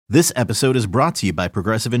This episode is brought to you by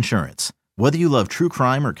Progressive Insurance. Whether you love true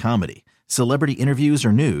crime or comedy, celebrity interviews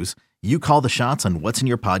or news, you call the shots on what's in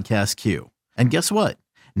your podcast queue. And guess what?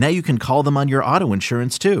 Now you can call them on your auto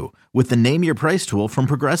insurance too with the Name Your Price tool from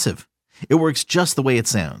Progressive. It works just the way it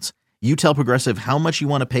sounds. You tell Progressive how much you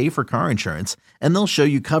want to pay for car insurance, and they'll show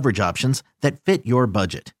you coverage options that fit your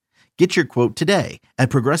budget. Get your quote today at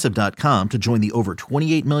Progressive.com to join the over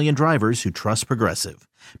 28 million drivers who trust Progressive.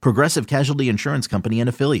 Progressive Casualty Insurance Company and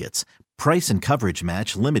Affiliates. Price and coverage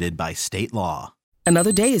match limited by state law.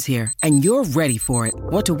 Another day is here, and you're ready for it.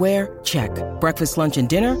 What to wear? Check. Breakfast, lunch, and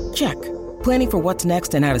dinner? Check. Planning for what's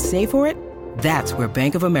next and how to save for it? That's where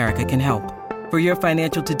Bank of America can help. For your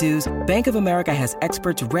financial to-dos, Bank of America has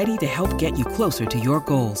experts ready to help get you closer to your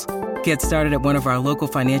goals. Get started at one of our local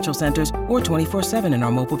financial centers or 24/7 in our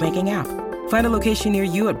mobile banking app. Find a location near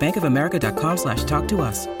you at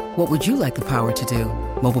bankofamerica.com/talktous. What would you like the power to do?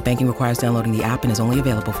 Mobile banking requires downloading the app and is only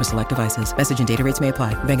available for select devices. Message and data rates may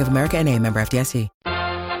apply. Bank of America N.A., member FDIC.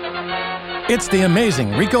 It's the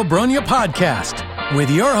Amazing Rico Brogna podcast with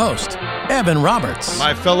your host, Evan Roberts.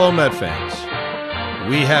 My fellow Met fans,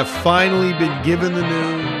 we have finally been given the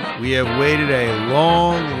news we have waited a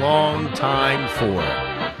long, long time for.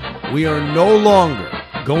 We are no longer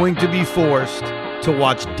going to be forced to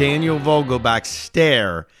watch Daniel Vogelbach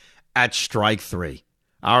stare at strike three.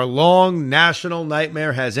 Our long national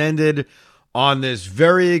nightmare has ended on this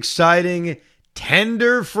very exciting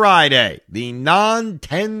Tender Friday. The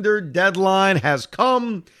non-tender deadline has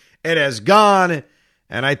come. It has gone.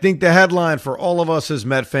 And I think the headline for all of us as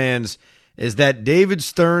Met fans is that David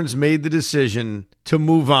Stearns made the decision to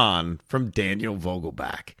move on from Daniel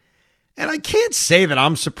Vogelbach. And I can't say that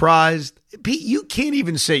I'm surprised. Pete, you can't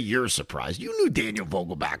even say you're surprised. You knew Daniel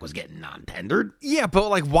Vogelbach was getting non-tendered. Yeah, but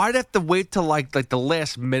why'd they have to wait till like the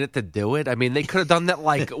last minute to do it? I mean, they could have done that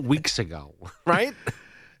weeks ago, right?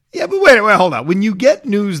 Yeah, but wait, hold on. When you get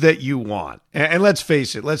news that you want, and let's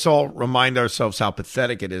face it, let's all remind ourselves how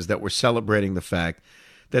pathetic it is that we're celebrating the fact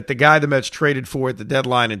that the guy the Mets traded for at the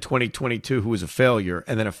deadline in 2022, who was a failure,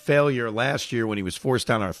 and then a failure last year when he was forced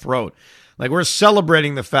down our throat. We're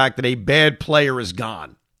celebrating the fact that a bad player is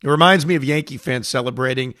gone. It reminds me of Yankee fans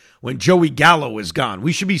celebrating when Joey Gallo is gone.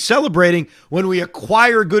 We should be celebrating when we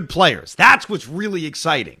acquire good players. That's what's really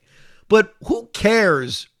exciting. But who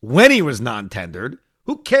cares when he was non-tendered?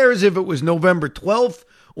 Who cares if it was November 12th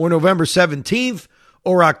or November 17th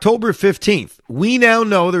or October 15th? We now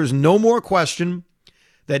know there's no more question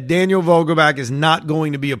that Daniel Vogelbach is not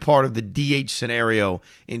going to be a part of the DH scenario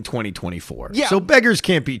in 2024. Yeah. So beggars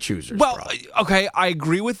can't be choosers. Well, bro. okay, I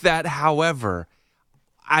agree with that. However,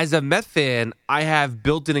 as a Met fan, I have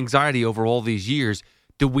built-in anxiety over all these years.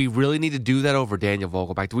 Do we really need to do that over Daniel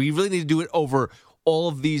Vogelbach? Do we really need to do it over all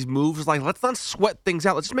of these moves? Let's not sweat things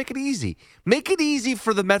out. Let's just make it easy. Make it easy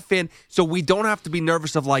for the Met fan so we don't have to be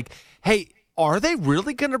nervous of hey, are they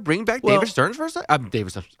really going to bring back David Stearns for a second?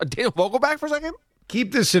 Daniel Vogelbach for a second?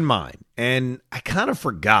 Keep this in mind, and I kind of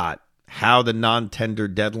forgot how the non-tender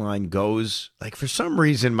deadline goes. For some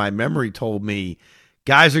reason, my memory told me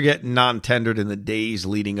guys are getting non-tendered in the days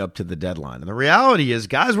leading up to the deadline. And the reality is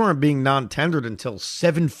guys weren't being non-tendered until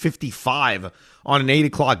 7:55 on an 8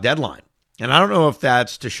 o'clock deadline. And I don't know if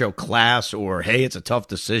that's to show class or, hey, it's a tough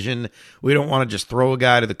decision. We don't want to just throw a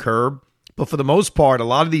guy to the curb. But for the most part, a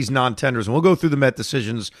lot of these non-tenders, and we'll go through the Met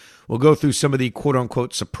decisions, we'll go through some of the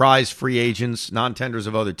quote-unquote surprise free agents, non-tenders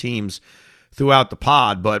of other teams throughout the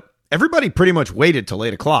pod, but everybody pretty much waited till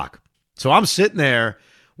 8 o'clock. So I'm sitting there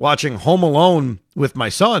watching Home Alone with my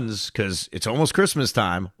sons because it's almost Christmas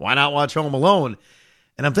time. Why not watch Home Alone?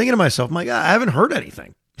 And I'm thinking to myself, my God, I haven't heard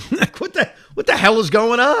anything. What the hell is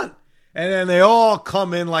going on? And then they all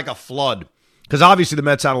come in like a flood because obviously the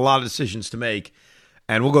Mets had a lot of decisions to make.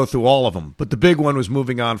 And we'll go through all of them. But the big one was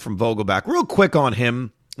moving on from Vogelbach. Real quick on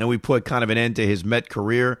him, and we put kind of an end to his Met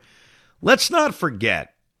career. Let's not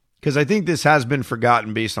forget, because I think this has been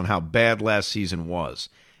forgotten based on how bad last season was.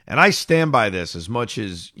 And I stand by this as much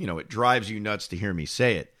as, it drives you nuts to hear me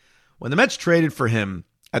say it. When the Mets traded for him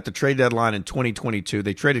at the trade deadline in 2022,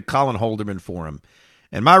 they traded Colin Holderman for him.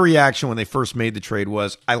 And my reaction when they first made the trade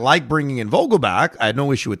was, I like bringing in Vogelbach. I had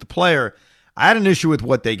no issue with the player. I had an issue with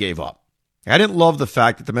what they gave up. I didn't love the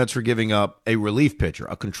fact that the Mets were giving up a relief pitcher,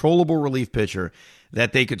 a controllable relief pitcher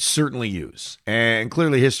that they could certainly use. And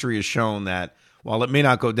clearly history has shown that while it may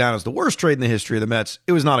not go down as the worst trade in the history of the Mets,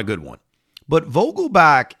 it was not a good one. But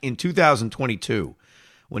Vogelbach in 2022,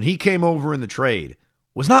 when he came over in the trade,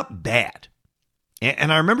 was not bad.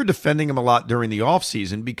 And I remember defending him a lot during the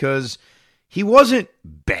offseason because he wasn't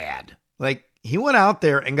bad. He went out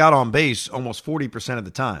there and got on base almost 40% of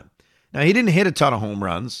the time. Now, he didn't hit a ton of home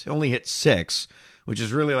runs. He only hit 6. which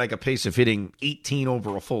is really like a pace of hitting 18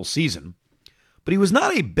 over a full season. But he was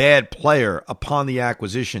not a bad player upon the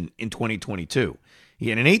acquisition in 2022. He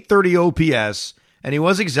had an 830 OPS, and he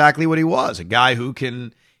was exactly what he was, a guy who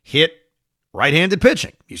can hit right-handed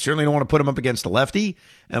pitching. You certainly don't want to put him up against a lefty,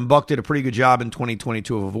 and Buck did a pretty good job in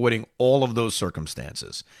 2022 of avoiding all of those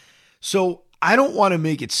circumstances. So I don't want to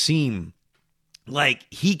make it seem like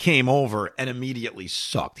he came over and immediately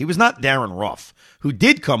sucked. He was not Darren Ruff, who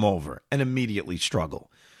did come over and immediately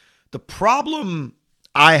struggle. The problem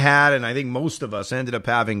I had, and I think most of us ended up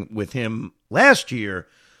having with him last year,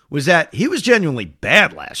 was that he was genuinely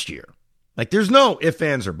bad last year. Like, there's no ifs,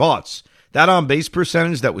 ands, or buts. That on-base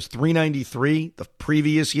percentage that was .393 the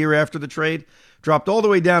previous year after the trade dropped all the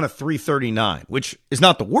way down to .339, which is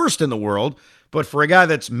not the worst in the world, but for a guy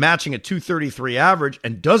that's matching a .233 average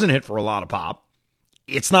and doesn't hit for a lot of pop,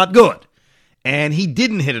 it's not good. And he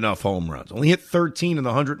didn't hit enough home runs. Only hit 13 in the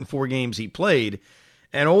 104 games he played.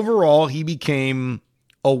 And overall, he became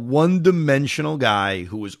a one-dimensional guy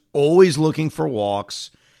who was always looking for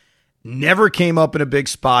walks, never came up in a big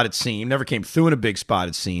spot, it seemed, never came through in a big spot,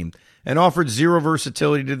 it seemed, and offered zero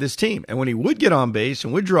versatility to this team. And when he would get on base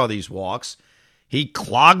and would draw these walks, he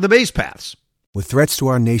clogged the base paths. With threats to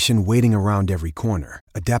our nation waiting around every corner,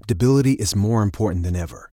 adaptability is more important than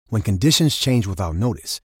ever. When conditions change without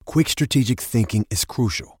notice, quick strategic thinking is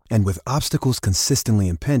crucial. And with obstacles consistently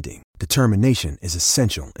impending, determination is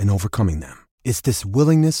essential in overcoming them. It's this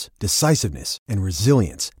willingness, decisiveness, and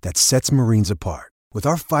resilience that sets Marines apart. With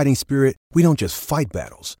our fighting spirit, we don't just fight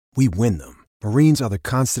battles, we win them. Marines are the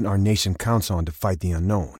constant our nation counts on to fight the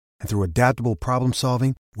unknown. And through adaptable problem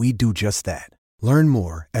solving, we do just that. Learn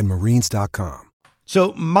more at Marines.com.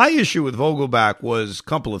 So my issue with Vogelbach was a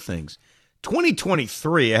couple of things.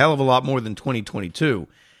 2023, a hell of a lot more than 2022.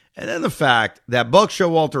 And then the fact that Buck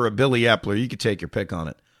Showalter or Billy Epler, you could take your pick on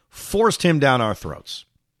it, forced him down our throats.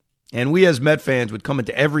 And we as Met fans would come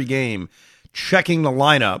into every game checking the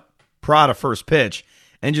lineup prior to first pitch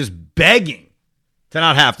and just begging to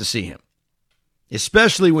not have to see him.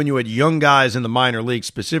 Especially when you had young guys in the minor leagues,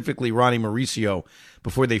 specifically Ronnie Mauricio,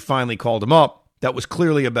 before they finally called him up. That was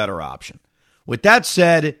clearly a better option. With that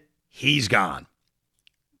said, he's gone.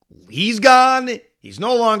 He's gone. He's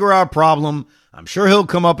no longer our problem. I'm sure he'll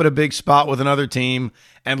come up at a big spot with another team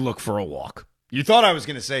and look for a walk. You thought I was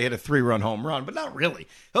going to say hit a 3-run home run, but not really.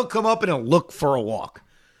 He'll come up and he'll look for a walk.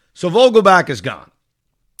 So Vogelbach is gone.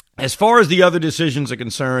 As far as the other decisions are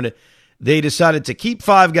concerned, they decided to keep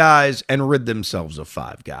 5 guys and rid themselves of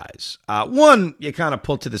 5 guys. One you kind of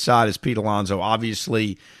put to the side is Pete Alonso.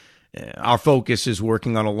 Obviously, our focus is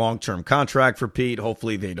working on a long-term contract for Pete.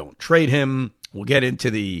 Hopefully they don't trade him. We'll get into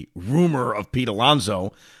the rumor of Pete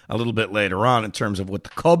Alonso a little bit later on in terms of what the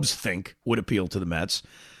Cubs think would appeal to the Mets.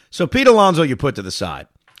 So Pete Alonso you put to the side.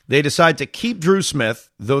 They decide to keep Drew Smith,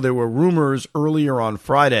 though there were rumors earlier on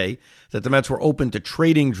Friday that the Mets were open to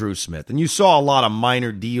trading Drew Smith. And you saw a lot of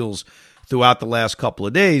minor deals throughout the last couple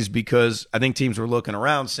of days because I think teams were looking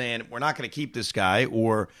around saying, we're not going to keep this guy,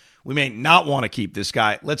 or we may not want to keep this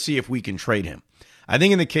guy. Let's see if we can trade him. I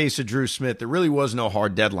think in the case of Drew Smith, there really was no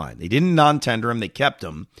hard deadline. They didn't non-tender him. They kept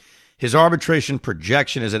him. His arbitration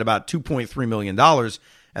projection is at about $2.3 million,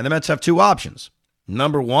 and the Mets have 2 options.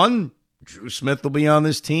 Number 1, Drew Smith will be on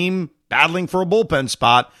this team battling for a bullpen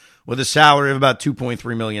spot with a salary of about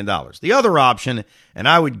 $2.3 million. The other option, and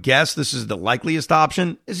I would guess this is the likeliest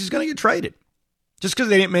option, is he's going to get traded. Just because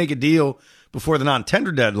they didn't make a deal before the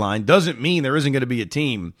non-tender deadline doesn't mean there isn't going to be a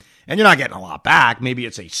team, and you're not getting a lot back. Maybe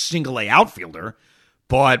it's a single-A outfielder,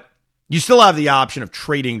 but you still have the option of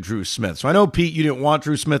trading Drew Smith. So I know, Pete, you didn't want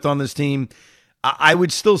Drew Smith on this team. I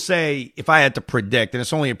would still say, if I had to predict, and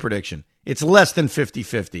it's only a prediction, it's less than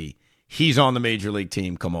 50-50. He's on the major league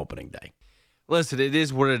team come opening day. Listen, it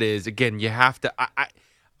is what it is. Again, you have to.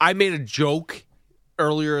 I made a joke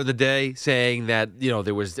earlier in the day saying that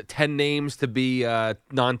there was 10 names to be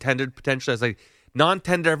non-tendered potentially. I was like,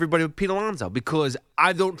 non-tender everybody with Pete Alonso because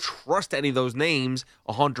I don't trust any of those names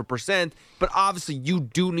 100%. But obviously, you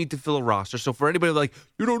do need to fill a roster. So for anybody like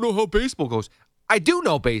you don't know how baseball goes, I do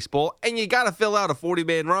know baseball, and you got to fill out a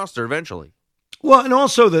 40-man roster eventually. Well, and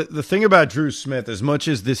also the thing about Drew Smith, as much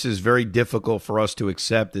as this is very difficult for us to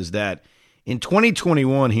accept, is that in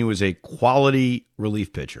 2021, he was a quality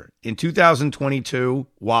relief pitcher. In 2022,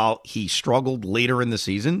 while he struggled later in the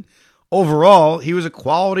season, overall, he was a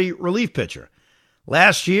quality relief pitcher.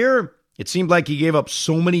 Last year, it seemed like he gave up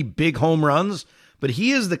so many big home runs, but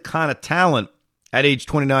he is the kind of talent at age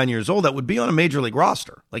 29 years old that would be on a major league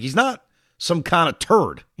roster. Like, he's not some kind of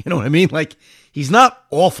turd. You know what I mean? Like, he's not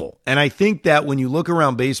awful. And I think that when you look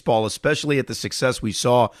around baseball, especially at the success we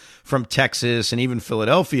saw from Texas and even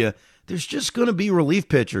Philadelphia, there's just going to be relief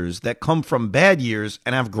pitchers that come from bad years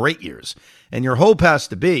and have great years. And your hope has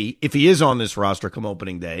to be, if he is on this roster come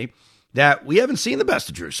opening day, that we haven't seen the best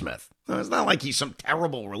of Drew Smith. It's not like he's some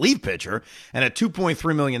terrible relief pitcher. And at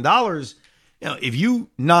 $2.3 million, if you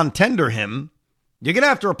non-tender him, you're going to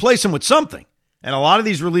have to replace him with something. And a lot of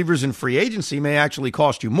these relievers in free agency may actually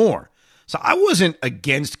cost you more. So I wasn't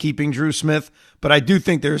against keeping Drew Smith, but I do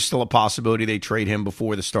think there's still a possibility they trade him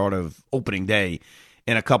before the start of opening day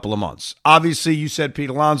in a couple of months. Obviously, you said Pete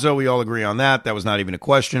Alonso. We all agree on that. That was not even a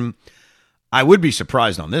question. I would be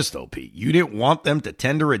surprised on this, though, Pete. You didn't want them to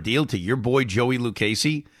tender a deal to your boy Joey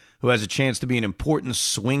Lucchesi, who has a chance to be an important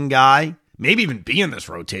swing guy, maybe even be in this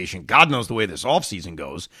rotation. God knows the way this offseason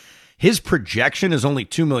goes. His projection is only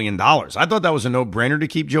 $2 million. I thought that was a no-brainer to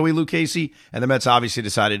keep Joey Lucchesi, and the Mets obviously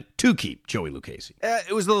decided to keep Joey Lucchesi.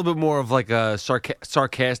 It was a little bit more of like a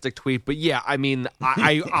sarcastic tweet, but yeah, I mean,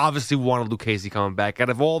 I obviously wanted Lucchesi coming back. Out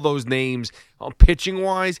of all those names,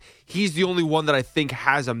 pitching-wise, he's the only one that I think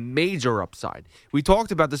has a major upside. We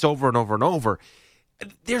talked about this over and over and over.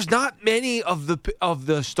 There's not many of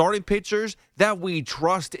the starting pitchers that we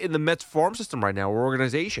trust in the Mets farm system right now or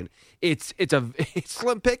organization. It's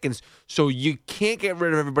slim pickings, so you can't get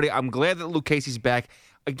rid of everybody. I'm glad that Lucchesi's back.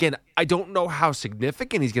 Again, I don't know how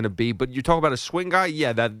significant he's going to be, but you talk about a swing guy,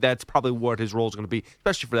 yeah, that's probably what his role is going to be,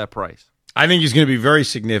 especially for that price. I think he's going to be very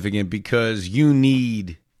significant because you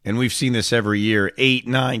need, and we've seen this every year, 8,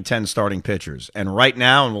 9, 10 starting pitchers. And right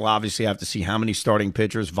now, and we'll obviously have to see how many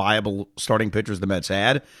viable starting pitchers the Mets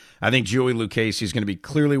had. I think Joey Lucchesi is going to be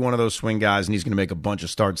clearly one of those swing guys, and he's going to make a bunch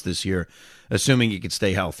of starts this year, assuming he can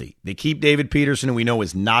stay healthy. They keep David Peterson, who we know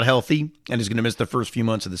is not healthy and is going to miss the first few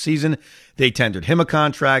months of the season. They tendered him a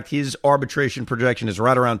contract. His arbitration projection is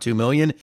right around $2 million.